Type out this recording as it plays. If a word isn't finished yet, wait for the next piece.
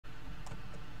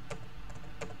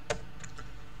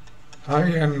Hi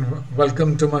and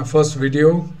welcome to my first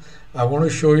video. I want to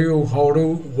show you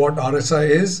what RSI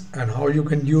is and how you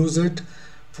can use it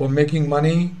for making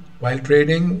money while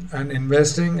trading and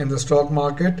investing in the stock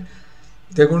market.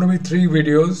 There are going to be three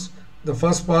videos. The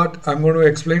first part I'm going to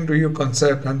explain to you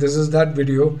concept, and this is that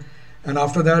video. And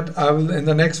after that, in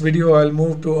the next video I'll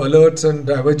move to alerts and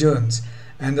divergence.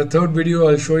 And the third video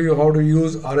I'll show you how to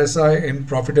use RSI in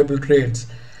profitable trades.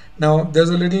 Now there's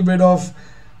a little bit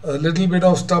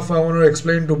of stuff I want to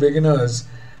explain to beginners.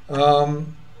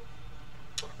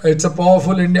 It's a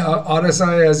powerful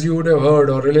RSI, as you would have heard,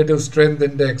 or relative strength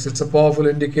index. It's a powerful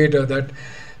indicator that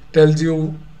tells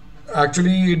you,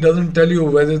 actually it doesn't tell you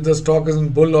whether the stock is in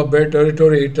bull or bear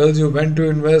territory. It tells you when to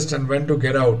invest and when to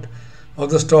get out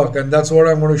of the stock, and that's what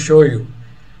I'm going to show you.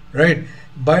 Right,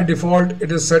 by default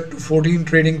it is set to 14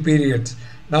 trading periods.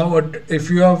 Now if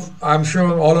you have, I'm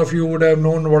sure all of you would have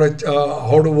known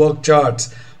how to work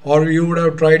charts, or you would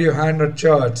have tried your hand at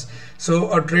charts.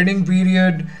 So a trading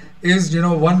period is,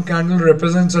 one candle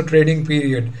represents a trading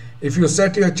period. If you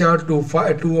set your chart to a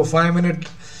 5 minute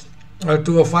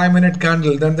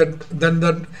candle, then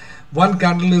that one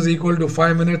candle is equal to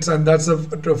 5 minutes, and that's a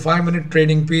 5-minute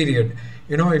trading period.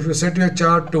 If you set your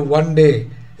chart to 1 day,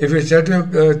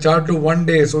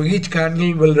 so each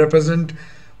candle will represent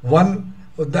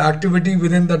the activity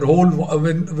within that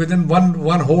within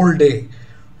one whole day,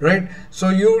 right?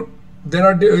 So there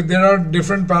are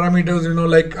different parameters,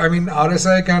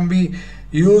 RSI can be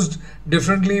used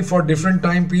differently for different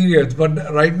time periods,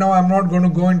 but right now I'm not going to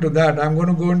go into that. I'm going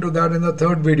to go into that in the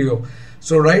third video.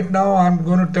 So right now I'm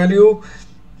going to tell you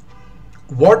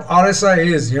what RSI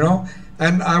is,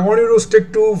 and I want you to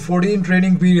stick to 14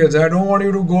 trading periods. I don't want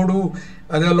you to go to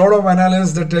there are a lot of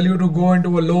analysts that tell you to go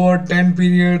into a lower 10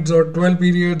 periods or 12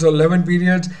 periods or 11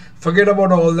 periods. Forget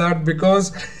about all that,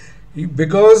 because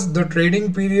the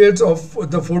trading periods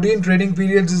of the 14 trading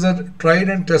periods is a tried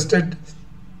and tested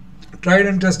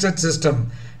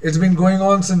system. It's been going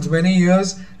on since many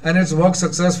years and it's worked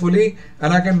successfully,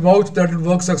 and I can vouch that it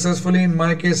works successfully in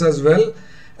my case as well.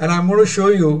 And I'm going to show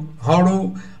you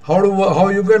how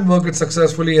you can work it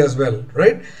successfully as well,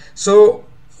 right? So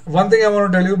one thing I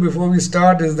want to tell you before we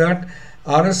start is that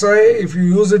RSI, if you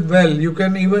use it well, you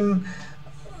can even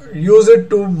use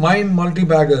it to mine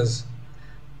multi-baggers.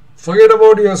 Forget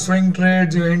about your swing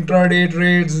trades, your intraday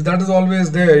trades, that is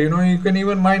always there. You can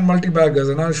even mine multi-baggers,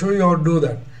 and I'll show you how to do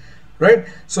that, right?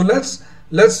 So let's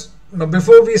now,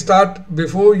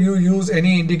 before you use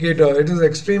any indicator, it is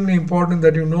extremely important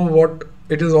that you know what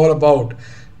it is all about.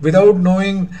 Without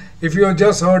knowing, if you have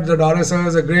just heard that RSI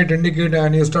is a great indicator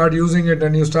and you start using it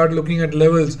and you start looking at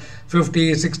levels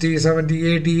 50, 60, 70,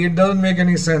 80, it doesn't make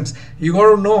any sense. You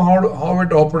got to know how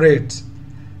it operates,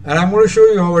 and I'm going to show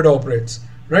you how it operates,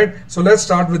 right? So let's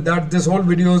start with that. This whole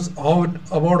video is about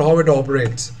how it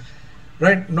operates,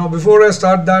 right? Now before I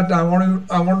start that, I want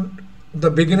the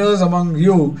beginners among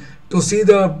you to see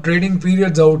the trading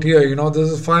periods out here. This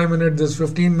is 5 minutes, this is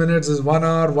 15 minutes, this is 1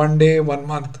 hour, 1 day, 1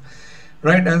 month,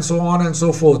 right, and so on and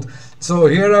so forth. So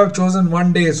here I've chosen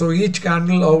 1 day, so each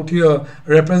candle out here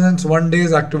represents 1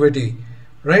 day's activity,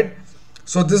 right?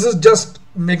 So this is just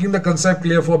making the concept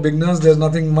clear for beginners. There's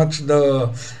nothing much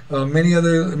many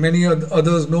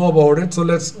others know about it. So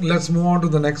let's move on to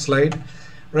the next slide.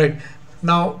 Right,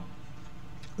 now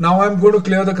I'm going to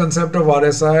clear the concept of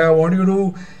RSI. I want you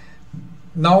to,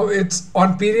 now it's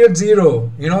on period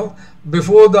 0,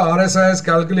 before the RSI is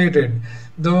calculated,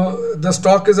 the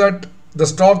stock is at, the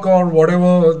stock or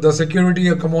whatever, the security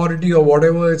or commodity or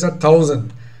whatever, it's at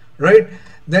 1000, right?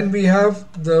 Then we have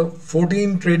the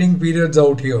 14 trading periods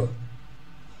out here,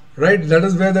 right? That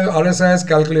is where the RSI is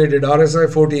calculated, RSI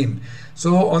 14.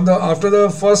 So on the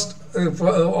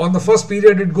first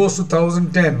period it goes to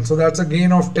 1010, so that's a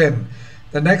gain of 10.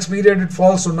 The next period it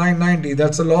falls to 990,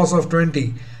 that's a loss of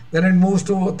 20. Then it moves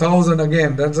to 1000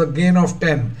 again, that's a gain of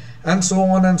 10, and so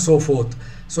on and so forth.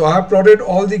 So I have plotted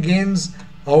all the gains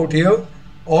out here,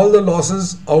 all the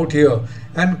losses out here,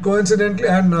 and coincidentally,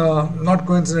 and not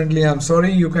coincidentally, I'm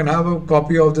sorry, you can have a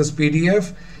copy of this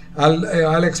PDF.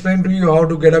 I'll explain to you how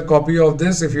to get a copy of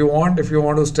this if you want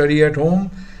to study at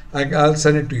home. I'll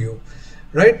send it to you,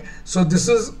 right? So this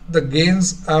is the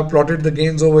gains. I've plotted the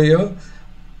gains over here,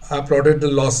 I plotted the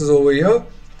losses over here.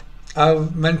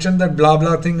 I've mentioned that blah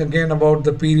blah thing again about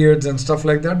the periods and stuff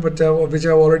like that, but which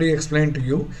I've already explained to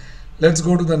you. Let's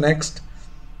go to the next.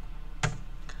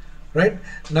 Right,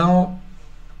 now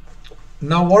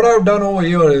what I've done over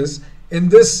here is, in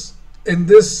this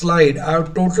slide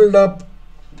I've totaled up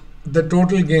the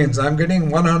total gains. I'm getting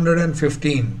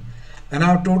 115, and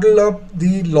I've totaled up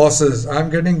the losses. I'm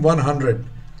getting 100,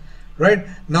 right?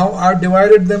 Now I've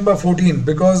divided them by 14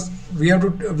 because we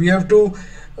have to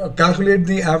calculate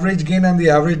the average gain and the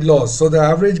average loss. So the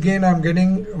average gain I'm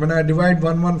getting when I divide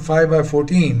 115 by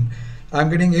 14, I'm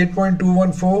getting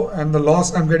 8.214, and the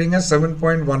loss I'm getting as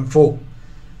 7.14,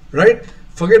 right?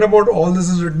 Forget about all this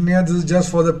is written here. This is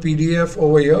just for the PDF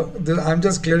over here. I'm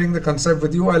just clearing the concept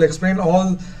with you. I'll explain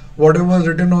all whatever is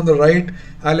written on the right.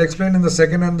 I'll explain in the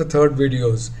second and the third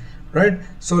videos, right?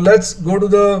 So let's go to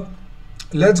the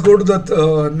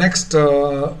next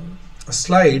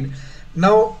slide.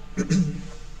 Now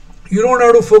you don't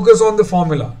have to focus on the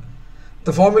formula.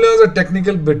 The formula is a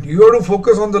technical bit. You have to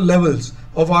focus on the levels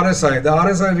of RSI. The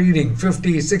RSI reading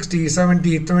 50, 60,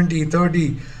 70, 20,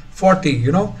 30, 40,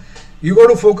 you know. You got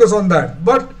to focus on that.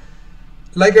 But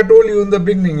like I told you in the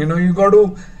beginning, you know, you got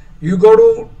to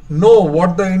know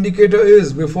what the indicator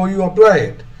is before you apply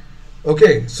it.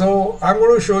 Okay, so I'm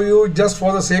going to show you, just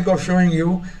for the sake of showing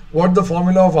you what the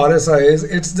formula of RSI is.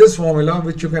 It's this formula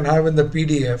which you can have in the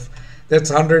PDF. That's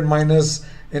 100 minus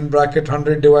in bracket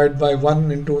 100 divided by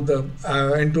 1 into the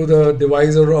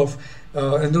divisor of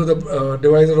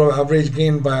average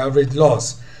gain by average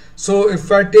loss. So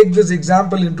if I take this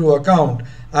example into account,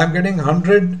 I'm getting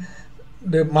 100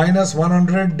 minus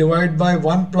 100 divided by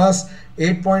 1 plus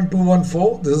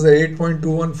 8.214. This is the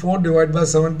 8.214 divided by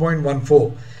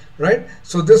 7.14, right?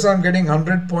 So this I'm getting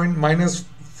 100 minus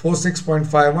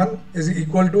 46.51 is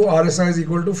equal to, RSI is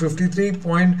equal to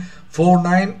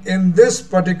 53.49 in this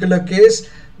particular case,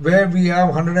 where we have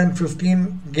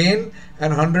 115 gain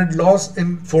and 100 loss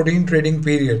in 14 trading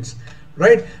periods,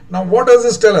 right? Now what does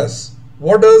this tell us?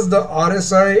 What does the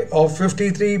RSI of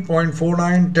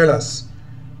 53.49 tell us?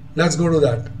 Let's go to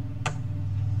that.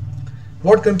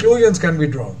 What conclusions can we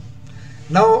draw?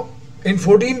 Now in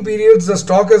 14 periods the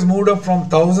stock has moved up from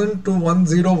 1000 to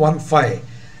 1015.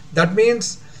 That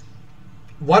means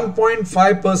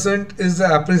 1.5% is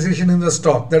the appreciation in the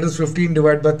stock. That is 15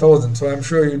 divided by 1000. So I'm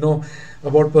sure you know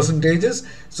about percentages.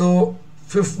 So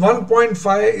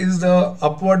 1.5 is the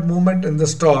upward movement in the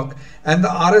stock, and the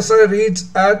RSI reads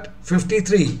at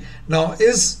 53. Now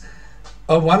is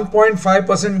a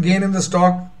 1.5% gain in the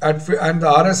stock and the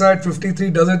RSI at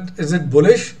 53, is it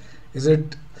bullish? Is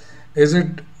it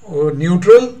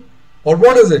neutral, or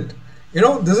what is it? You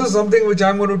know, this is something which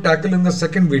I'm going to tackle in the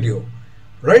second video,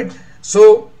 right?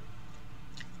 So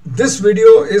this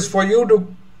video is for you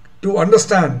to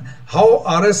understand how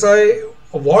RSI,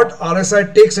 what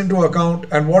RSI takes into account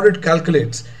and what it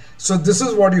calculates. So this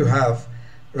is what you have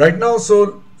right now.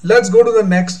 So let's go to the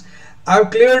next.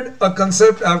 I've cleared a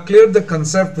concept. I've cleared the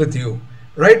concept with you,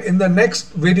 right? In the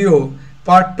next video,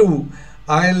 part 2,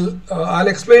 I'll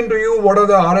explain to you what are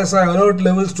the RSI alert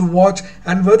levels to watch,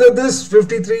 and whether this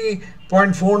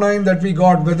 53.49 that we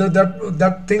got, whether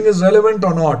that thing is relevant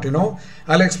or not. You know,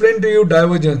 I'll explain to you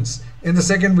divergence in the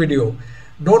second video.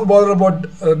 Don't bother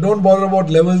about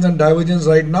levels and divergence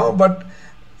right now, but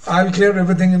I'll clear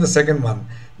everything in the second one.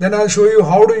 Then I'll show you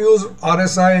how to use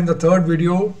RSI in the third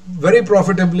video very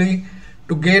profitably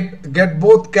to get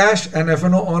both cash and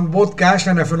FNO on both cash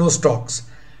and FNO stocks,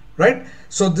 right?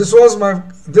 So this was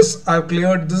I've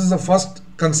cleared. This is the first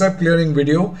concept clearing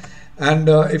video. And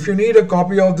if you need a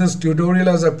copy of this tutorial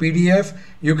as a PDF,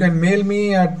 you can mail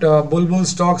me at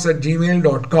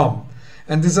bulbulstocks@gmail.com.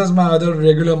 And this is my other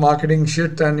regular marketing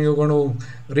shit, and you're going to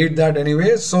read that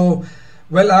anyway. So,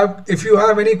 well, if you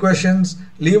have any questions,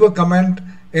 leave a comment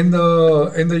in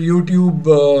the YouTube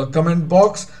comment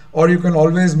box, or you can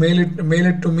always mail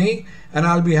it to me, and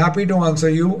I'll be happy to answer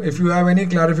you. If you have any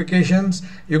clarifications,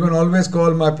 you can always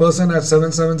call my person at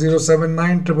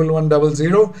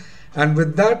 770791100. And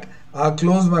with that, I'll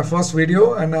close my first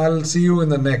video, and I'll see you in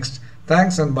the next.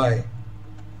 Thanks and bye.